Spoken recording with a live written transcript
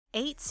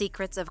8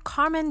 Secrets of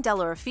Carmen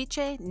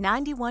Dell'Oreffice,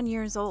 91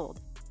 years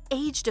old.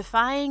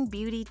 Age-Defying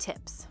Beauty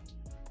Tips.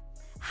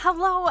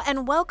 Hello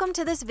and welcome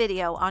to this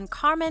video on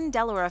Carmen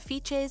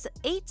Dell'Oreffice's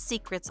 8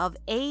 Secrets of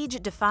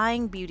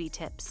Age-Defying Beauty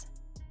Tips.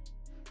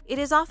 It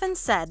is often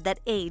said that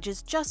age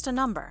is just a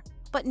number,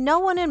 but no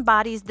one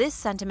embodies this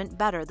sentiment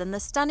better than the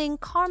stunning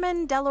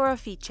Carmen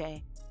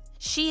Dell'Oreffice.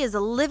 She is a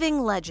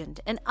living legend,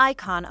 an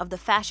icon of the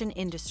fashion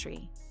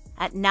industry.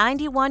 At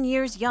 91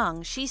 years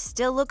young, she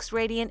still looks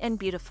radiant and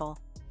beautiful,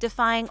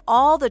 defying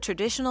all the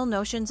traditional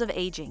notions of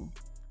aging.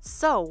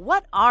 So,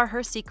 what are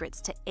her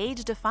secrets to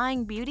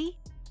age-defying beauty?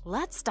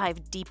 Let's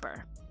dive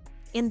deeper.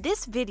 In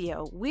this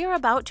video, we're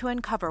about to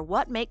uncover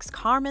what makes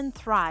Carmen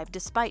thrive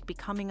despite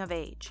becoming of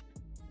age.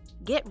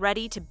 Get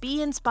ready to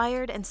be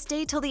inspired and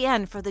stay till the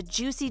end for the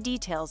juicy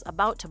details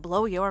about to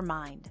blow your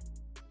mind.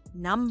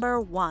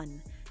 Number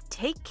 1.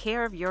 Take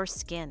care of your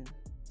skin.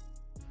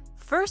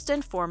 First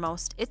and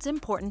foremost, it's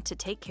important to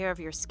take care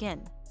of your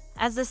skin.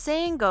 As the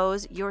saying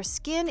goes, your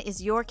skin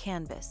is your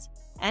canvas,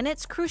 and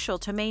it's crucial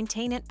to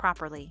maintain it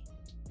properly.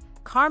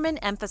 Carmen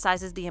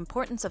emphasizes the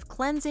importance of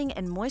cleansing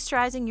and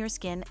moisturizing your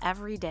skin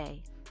every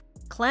day.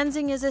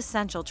 Cleansing is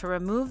essential to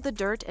remove the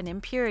dirt and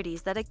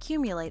impurities that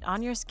accumulate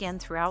on your skin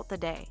throughout the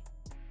day.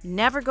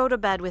 Never go to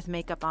bed with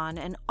makeup on,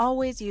 and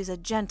always use a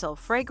gentle,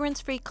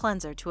 fragrance-free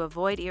cleanser to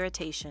avoid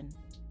irritation.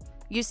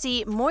 You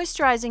see,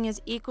 moisturizing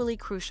is equally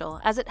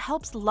crucial as it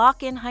helps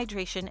lock in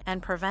hydration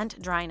and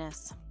prevent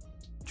dryness.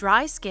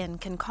 Dry skin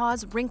can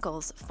cause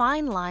wrinkles,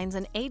 fine lines,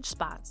 and age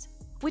spots,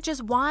 which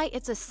is why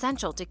it's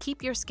essential to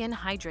keep your skin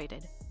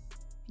hydrated.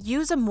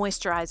 Use a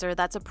moisturizer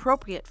that's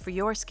appropriate for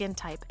your skin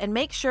type and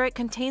make sure it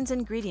contains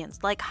ingredients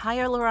like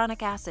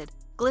hyaluronic acid,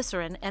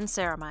 glycerin, and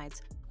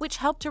ceramides, which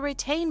help to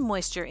retain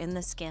moisture in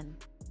the skin.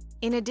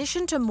 In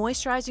addition to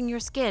moisturizing your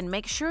skin,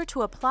 make sure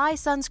to apply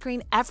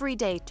sunscreen every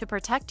day to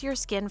protect your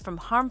skin from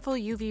harmful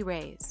UV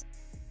rays.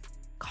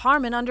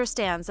 Carmen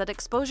understands that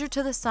exposure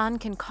to the sun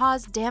can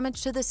cause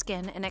damage to the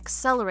skin and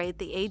accelerate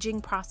the aging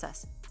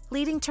process,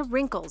 leading to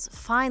wrinkles,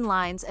 fine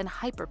lines, and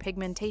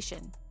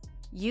hyperpigmentation.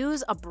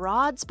 Use a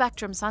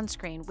broad-spectrum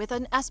sunscreen with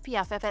an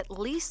SPF of at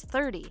least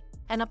 30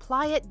 and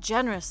apply it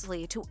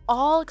generously to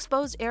all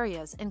exposed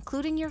areas,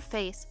 including your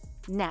face,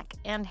 neck,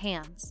 and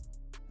hands.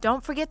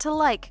 Don't forget to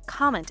like,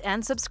 comment,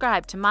 and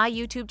subscribe to my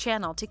YouTube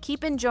channel to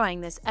keep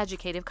enjoying this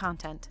educative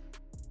content.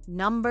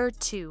 Number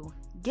 2.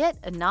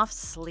 Get enough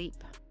sleep.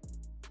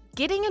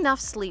 Getting enough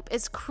sleep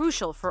is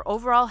crucial for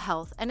overall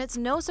health, and it's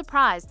no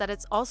surprise that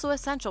it's also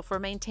essential for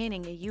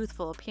maintaining a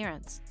youthful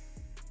appearance.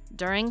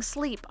 During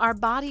sleep, our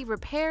body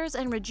repairs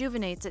and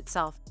rejuvenates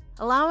itself,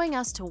 allowing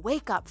us to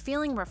wake up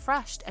feeling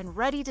refreshed and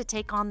ready to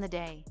take on the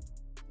day.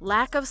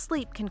 Lack of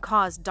sleep can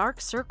cause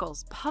dark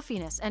circles,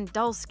 puffiness, and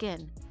dull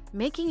skin,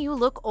 making you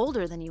look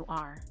older than you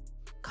are.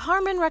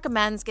 Carmen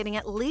recommends getting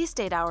at least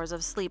 8 hours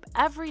of sleep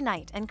every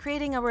night and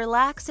creating a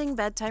relaxing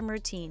bedtime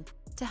routine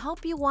to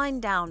help you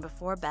wind down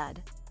before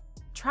bed.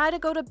 Try to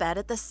go to bed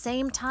at the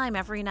same time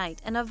every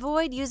night and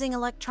avoid using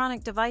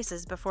electronic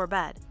devices before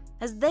bed,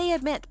 as they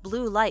emit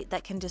blue light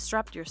that can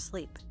disrupt your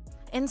sleep.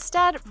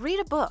 Instead, read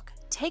a book,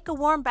 take a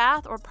warm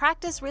bath, or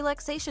practice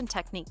relaxation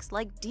techniques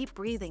like deep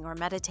breathing or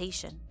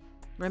meditation.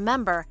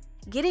 Remember,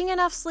 getting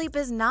enough sleep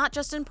is not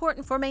just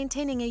important for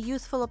maintaining a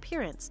youthful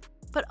appearance,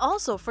 but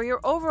also for your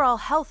overall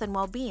health and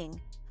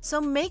well-being. So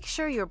make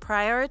sure you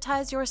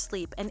prioritize your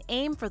sleep and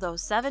aim for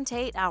those 7 to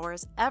 8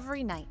 hours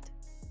every night.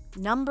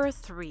 Number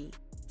 3.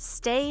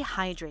 Stay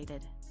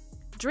hydrated.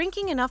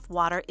 Drinking enough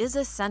water is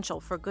essential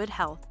for good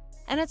health,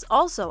 and it's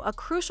also a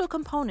crucial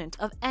component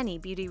of any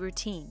beauty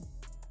routine.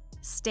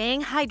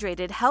 Staying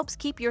hydrated helps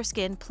keep your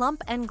skin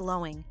plump and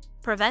glowing,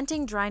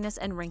 preventing dryness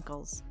and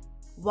wrinkles.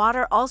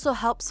 Water also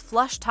helps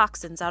flush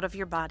toxins out of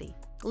your body,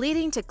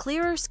 leading to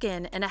clearer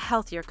skin and a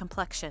healthier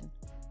complexion.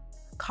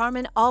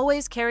 Carmen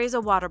always carries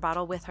a water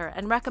bottle with her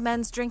and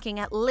recommends drinking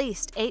at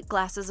least 8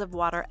 glasses of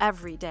water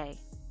every day.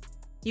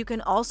 You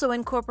can also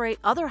incorporate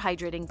other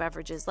hydrating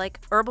beverages like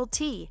herbal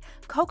tea,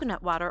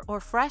 coconut water, or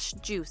fresh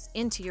juice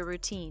into your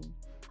routine.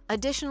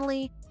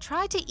 Additionally,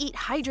 try to eat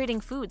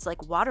hydrating foods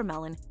like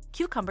watermelon,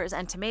 cucumbers,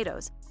 and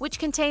tomatoes, which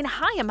contain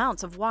high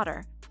amounts of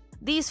water.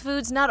 These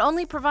foods not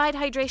only provide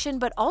hydration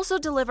but also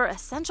deliver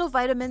essential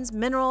vitamins,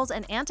 minerals,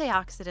 and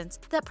antioxidants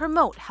that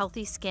promote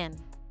healthy skin.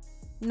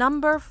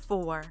 Number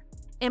 4.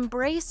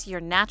 Embrace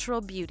your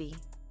natural beauty.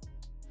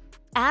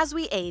 As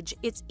we age,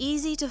 it's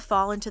easy to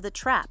fall into the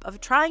trap of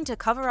trying to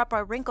cover up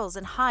our wrinkles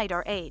and hide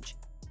our age.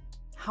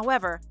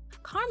 However,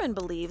 Carmen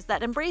believes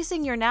that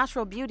embracing your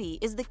natural beauty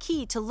is the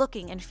key to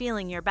looking and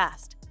feeling your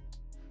best.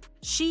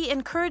 She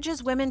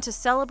encourages women to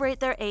celebrate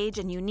their age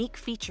and unique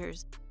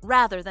features,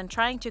 rather than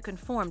trying to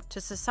conform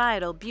to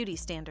societal beauty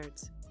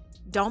standards.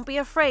 Don't be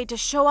afraid to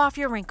show off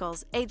your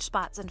wrinkles, age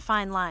spots, and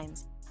fine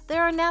lines.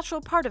 They're a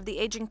natural part of the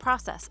aging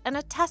process and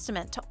a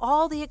testament to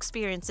all the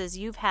experiences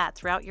you've had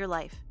throughout your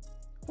life.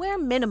 Wear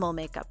minimal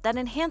makeup that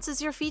enhances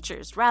your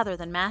features rather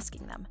than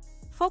masking them.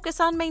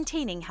 Focus on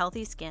maintaining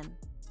healthy skin.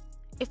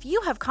 If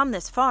you have come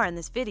this far in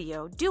this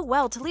video, do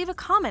well to leave a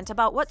comment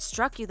about what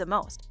struck you the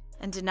most,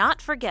 And do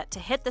not forget to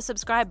hit the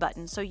subscribe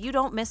button so you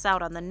don't miss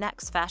out on the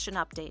next fashion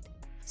update.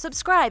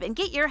 Subscribe and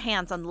get your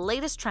hands on the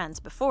latest trends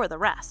before the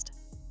rest.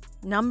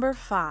 Number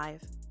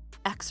 5.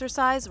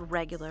 Exercise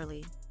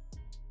regularly.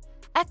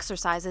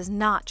 Exercise is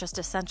not just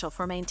essential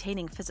for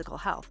maintaining physical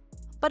health,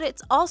 but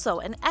it's also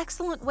an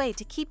excellent way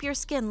to keep your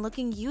skin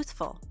looking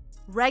youthful.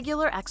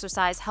 Regular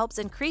exercise helps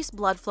increase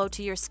blood flow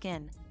to your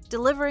skin,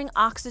 delivering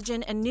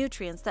oxygen and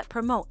nutrients that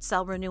promote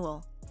cell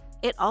renewal.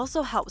 It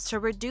also helps to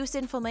reduce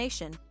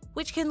inflammation,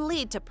 which can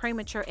lead to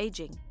premature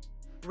aging.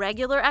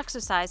 Regular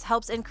exercise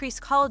helps increase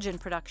collagen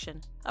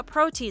production, a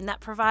protein that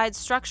provides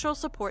structural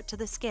support to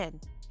the skin,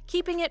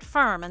 keeping it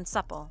firm and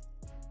supple.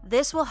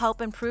 This will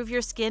help improve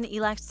your skin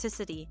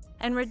elasticity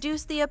and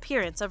reduce the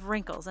appearance of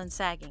wrinkles and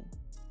sagging.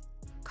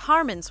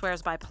 Carmen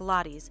swears by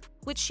Pilates,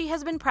 which she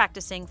has been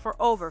practicing for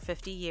over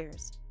 50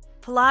 years.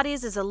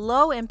 Pilates is a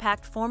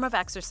low-impact form of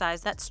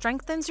exercise that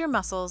strengthens your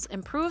muscles,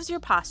 improves your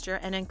posture,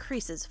 and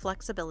increases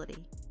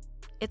flexibility.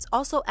 It's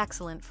also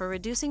excellent for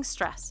reducing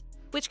stress,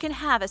 which can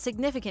have a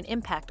significant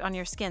impact on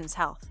your skin's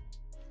health.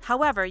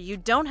 However, you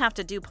don't have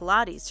to do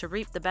Pilates to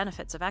reap the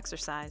benefits of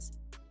exercise.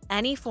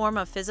 Any form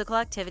of physical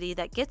activity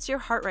that gets your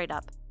heart rate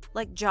up,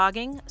 like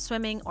jogging,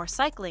 swimming, or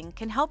cycling,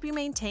 can help you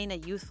maintain a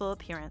youthful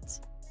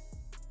appearance.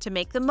 To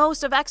make the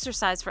most of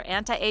exercise for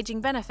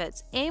anti-aging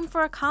benefits, aim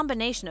for a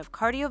combination of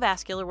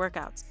cardiovascular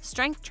workouts,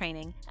 strength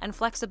training, and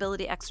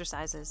flexibility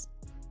exercises.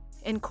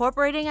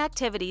 Incorporating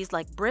activities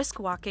like brisk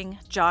walking,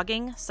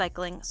 jogging,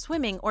 cycling,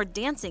 swimming, or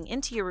dancing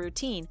into your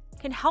routine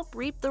can help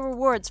reap the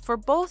rewards for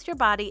both your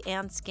body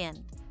and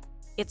skin.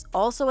 It's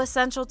also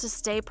essential to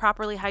stay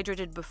properly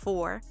hydrated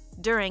before,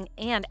 during,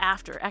 and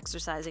after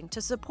exercising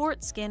to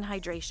support skin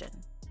hydration.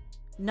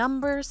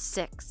 Number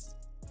 6.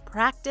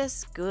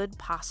 Practice good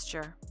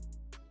posture.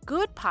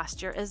 Good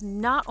posture is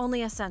not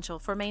only essential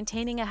for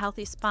maintaining a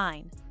healthy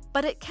spine,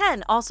 but it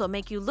can also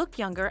make you look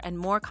younger and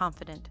more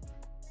confident.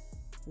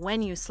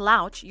 When you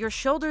slouch, your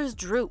shoulders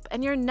droop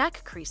and your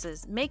neck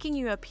creases, making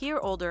you appear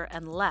older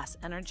and less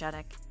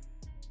energetic.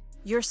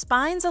 Your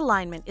spine's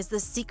alignment is the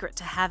secret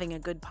to having a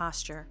good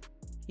posture.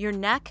 Your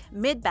neck,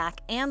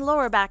 mid-back, and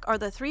lower back are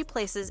the 3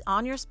 places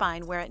on your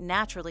spine where it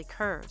naturally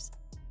curves.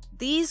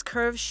 These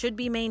curves should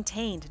be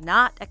maintained,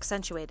 not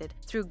accentuated,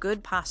 through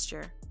good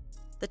posture.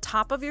 The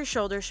top of your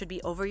shoulders should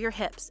be over your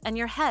hips, and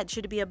your head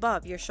should be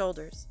above your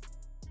shoulders.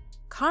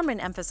 Carmen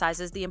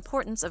emphasizes the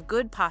importance of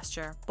good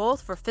posture,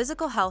 both for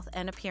physical health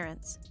and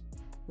appearance.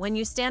 When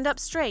you stand up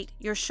straight,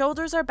 your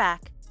shoulders are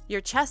back,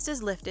 your chest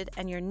is lifted,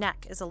 and your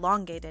neck is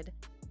elongated,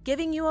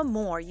 giving you a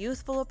more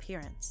youthful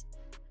appearance.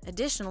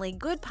 Additionally,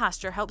 good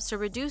posture helps to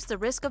reduce the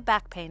risk of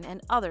back pain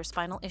and other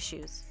spinal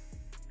issues.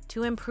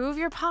 To improve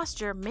your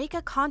posture, make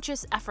a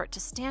conscious effort to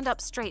stand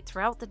up straight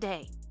throughout the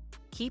day.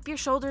 Keep your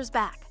shoulders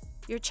back,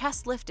 your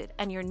chest lifted,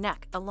 and your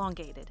neck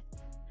elongated.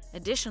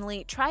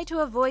 Additionally, try to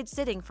avoid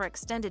sitting for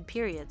extended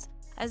periods,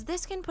 as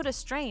this can put a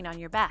strain on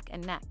your back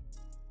and neck.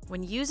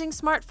 When using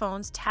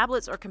smartphones,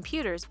 tablets, or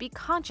computers, be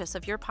conscious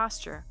of your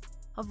posture.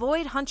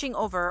 Avoid hunching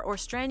over or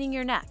straining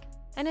your neck,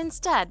 and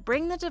instead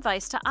bring the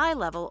device to eye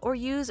level or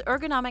use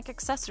ergonomic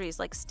accessories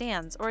like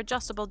stands or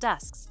adjustable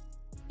desks.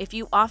 If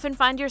you often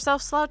find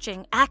yourself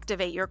slouching,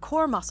 activate your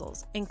core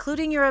muscles,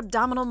 including your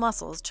abdominal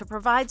muscles, to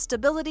provide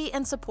stability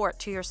and support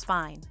to your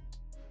spine.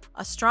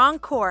 A strong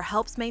core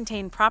helps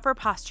maintain proper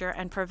posture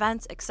and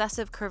prevents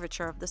excessive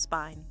curvature of the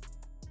spine.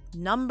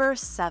 Number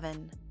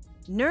 7.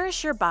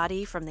 Nourish your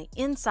body from the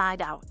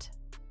inside out.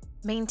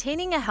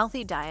 Maintaining a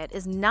healthy diet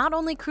is not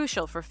only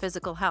crucial for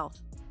physical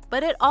health,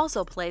 but it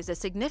also plays a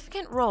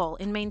significant role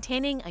in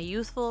maintaining a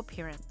youthful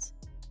appearance.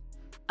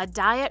 A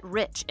diet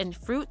rich in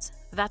fruits,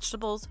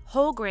 vegetables,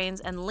 whole grains,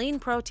 and lean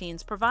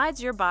proteins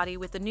provides your body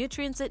with the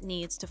nutrients it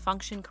needs to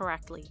function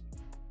correctly.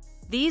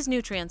 These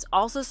nutrients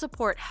also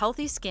support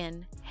healthy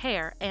skin,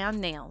 hair, and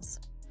nails.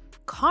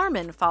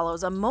 Carmen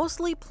follows a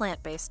mostly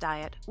plant-based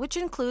diet, which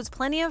includes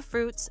plenty of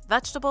fruits,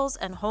 vegetables,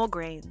 and whole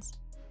grains.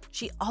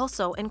 She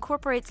also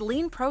incorporates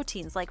lean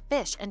proteins like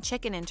fish and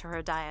chicken into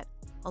her diet,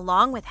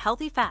 along with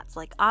healthy fats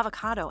like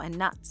avocado and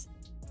nuts.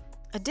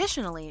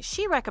 Additionally,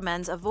 she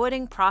recommends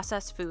avoiding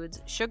processed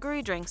foods,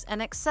 sugary drinks,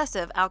 and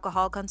excessive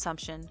alcohol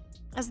consumption,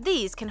 as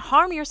these can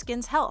harm your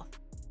skin's health.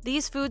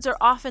 These foods are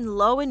often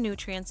low in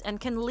nutrients and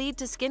can lead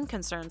to skin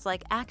concerns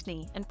like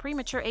acne and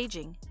premature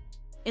aging.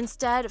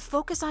 Instead,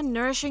 focus on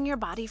nourishing your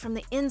body from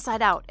the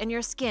inside out and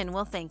your skin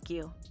will thank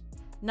you.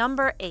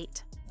 Number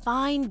 8.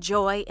 Find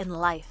joy in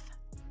life.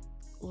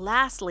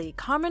 Lastly,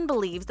 Carmen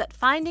believes that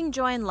finding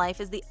joy in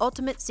life is the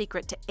ultimate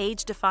secret to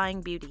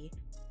age-defying beauty.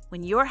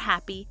 When you're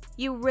happy,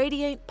 you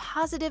radiate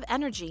positive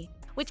energy,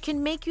 which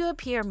can make you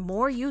appear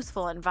more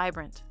youthful and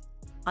vibrant.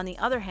 On the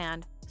other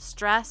hand,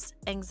 stress,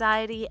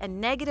 anxiety,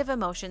 and negative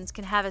emotions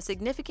can have a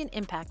significant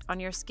impact on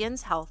your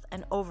skin's health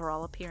and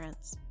overall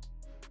appearance.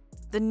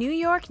 The New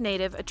York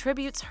native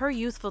attributes her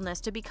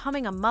youthfulness to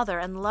becoming a mother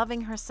and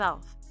loving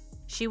herself.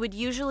 She would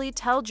usually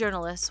tell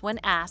journalists when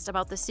asked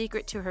about the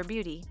secret to her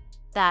beauty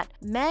that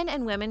men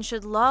and women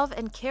should love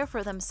and care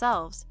for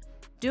themselves.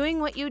 Doing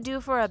what you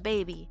do for a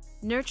baby,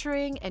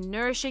 Nurturing and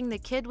nourishing the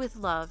kid with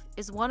love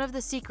is one of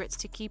the secrets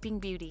to keeping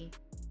beauty.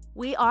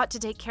 We ought to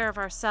take care of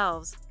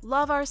ourselves,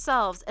 love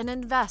ourselves, and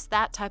invest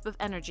that type of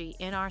energy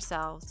in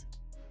ourselves.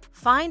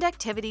 Find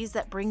activities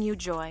that bring you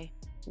joy,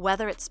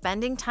 whether it's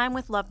spending time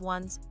with loved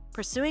ones,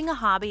 pursuing a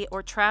hobby,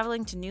 or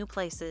traveling to new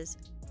places.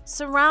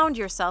 Surround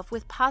yourself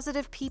with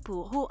positive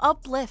people who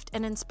uplift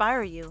and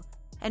inspire you,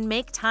 and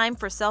make time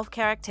for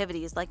self-care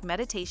activities like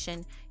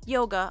meditation,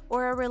 yoga,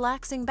 or a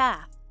relaxing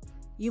bath.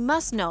 You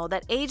must know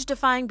that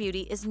age-defying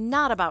beauty is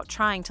not about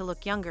trying to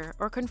look younger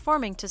or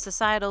conforming to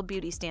societal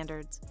beauty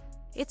standards.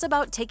 It's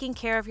about taking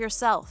care of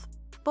yourself,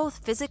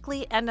 both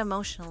physically and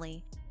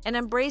emotionally, and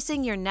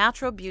embracing your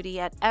natural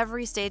beauty at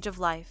every stage of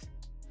life.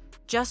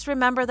 Just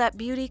remember that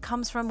beauty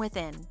comes from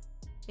within.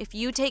 If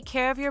you take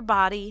care of your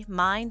body,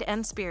 mind,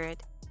 and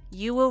spirit,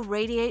 you will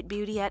radiate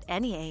beauty at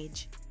any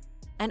age.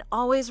 And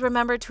always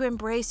remember to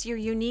embrace your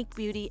unique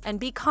beauty and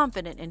be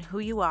confident in who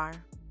you are.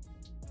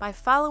 By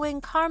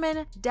following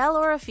Carmen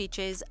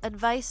Dell'Oreffice's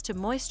advice to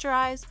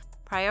moisturize,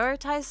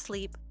 prioritize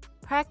sleep,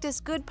 practice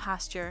good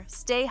posture,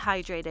 stay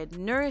hydrated,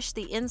 nourish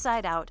the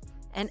inside out,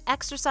 and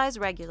exercise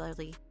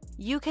regularly,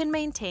 you can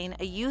maintain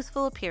a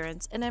youthful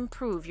appearance and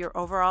improve your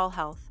overall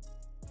health.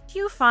 Do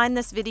you find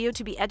this video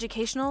to be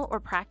educational or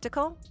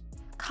practical?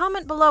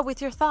 Comment below with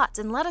your thoughts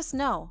and let us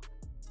know.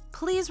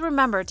 Please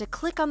remember to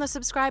click on the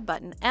subscribe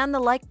button and the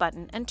like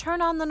button and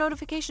turn on the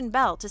notification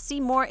bell to see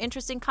more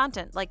interesting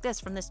content like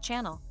this from this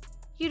channel.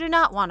 You do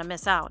not want to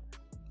miss out.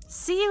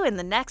 See you in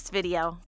the next video.